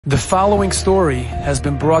The following story has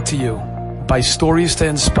been brought to you by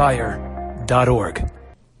StoriesToInspire.org. The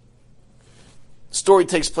story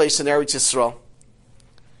takes place in Eretz Yisrael.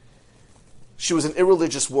 She was an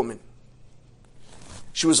irreligious woman.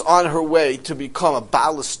 She was on her way to become a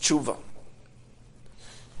Baalas Tshuva.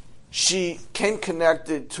 She came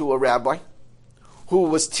connected to a rabbi who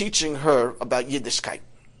was teaching her about Yiddishkeit.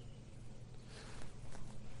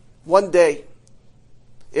 One day,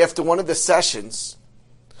 after one of the sessions,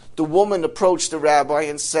 the woman approached the rabbi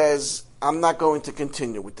and says, "I'm not going to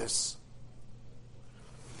continue with this."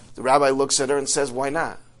 The rabbi looks at her and says, "Why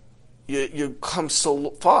not? You come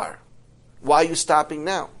so far. Why are you stopping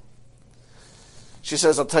now?" She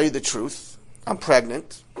says, "I'll tell you the truth. I'm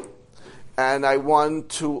pregnant, and I want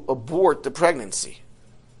to abort the pregnancy.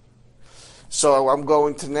 So I'm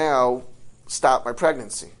going to now stop my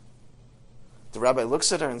pregnancy." The rabbi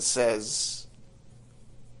looks at her and says,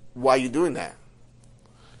 "Why are you doing that?"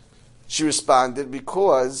 She responded,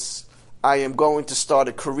 "Because I am going to start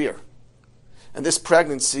a career, and this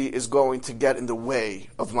pregnancy is going to get in the way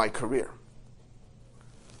of my career."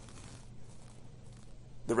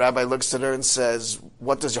 The rabbi looks at her and says,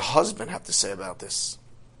 "What does your husband have to say about this?"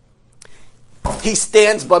 "He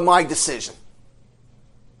stands by my decision."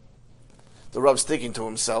 The Rav's thinking to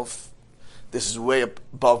himself, this is way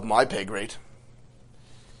above my pay grade.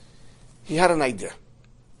 He had an idea.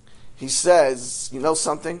 He says, "You know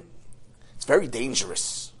something? It's very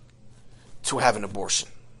dangerous to have an abortion.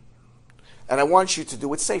 And I want you to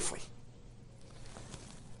do it safely.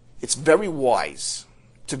 It's very wise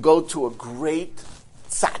to go to a great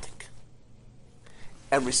tzaddik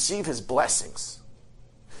and receive his blessings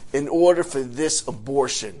in order for this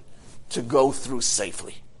abortion to go through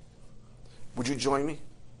safely. Would you join me?"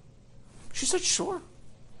 She said, "Sure."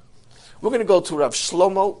 We're going to go to Rav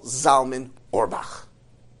Shlomo Zalman Auerbach,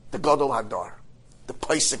 the Gadol Hador, the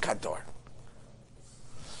Pesach Hador.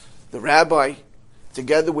 The rabbi,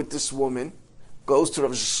 together with this woman, goes to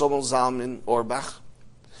Rav Shlomo Zalman Auerbach,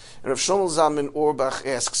 and Rav Shlomo Zalman Auerbach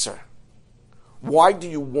asks her, "Why do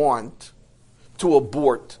you want to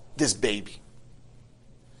abort this baby?"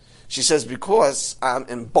 She says, "Because I'm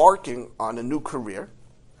embarking on a new career,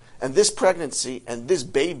 and this pregnancy and this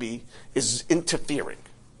baby is interfering."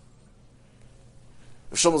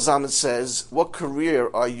 Rav Shlomo Zalman says, "What career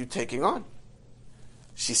are you taking on?"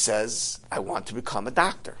 She says, "I want to become a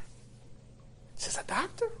doctor." He says, "A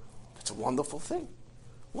doctor? That's a wonderful thing.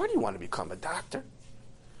 Why do you want to become a doctor?"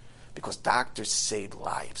 "Because doctors save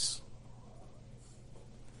lives."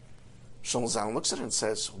 Shlomo Zalman looks at her and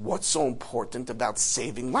says, "What's so important about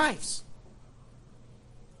saving lives?"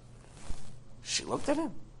 She looked at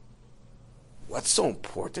him. "What's so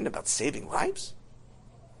important about saving lives?"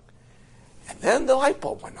 And then the light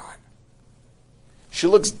bulb went on. She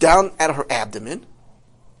looks down at her abdomen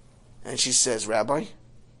and she says, "Rabbi,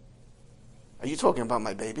 are you talking about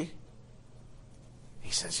my baby?"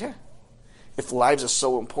 He says, "Yeah. If lives are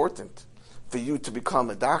so important for you to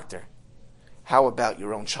become a doctor, how about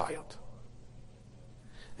your own child?"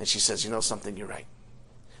 And she says, "You know something, you're right."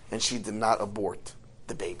 And she did not abort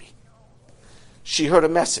the baby. She heard a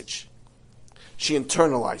message. She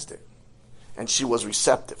internalized it. And she was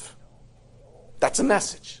receptive. That's a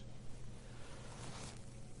message.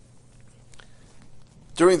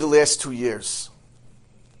 During the last 2 years,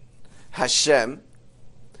 Hashem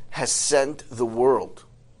has sent the world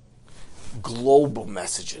global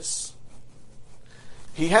messages.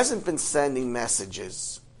 He hasn't been sending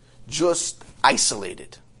messages just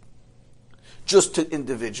isolated, just to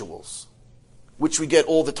individuals, which we get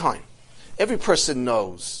all the time. Every person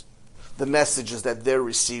knows the messages that they're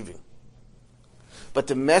receiving. But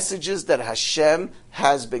the messages that Hashem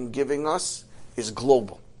has been giving us is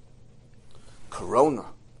global.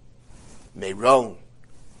 Corona, Meron,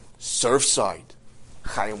 Surfside,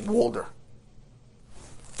 Chaim Walder.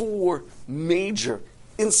 4 major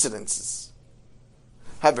incidences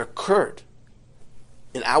have occurred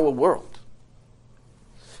in our world.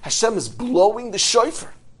 Hashem is blowing the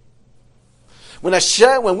shofar. When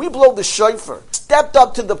we blow the shofar, stepped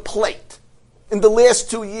up to the plate in the last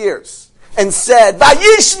 2 years and said,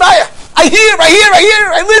 "Vayishmaya, I hear,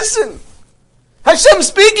 I listen. Hashem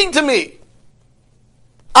speaking to me.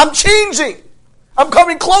 I'm changing. I'm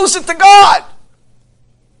coming closer to God.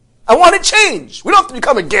 I want to change." We don't have to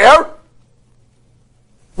become a ger.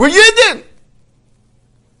 We're Yidden.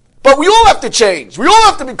 But we all have to change. We all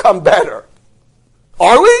have to become better.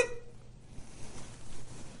 Are we?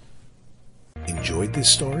 Enjoyed this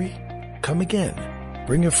story? Come again.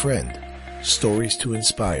 Bring a friend.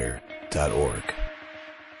 StoriesToInspire.org.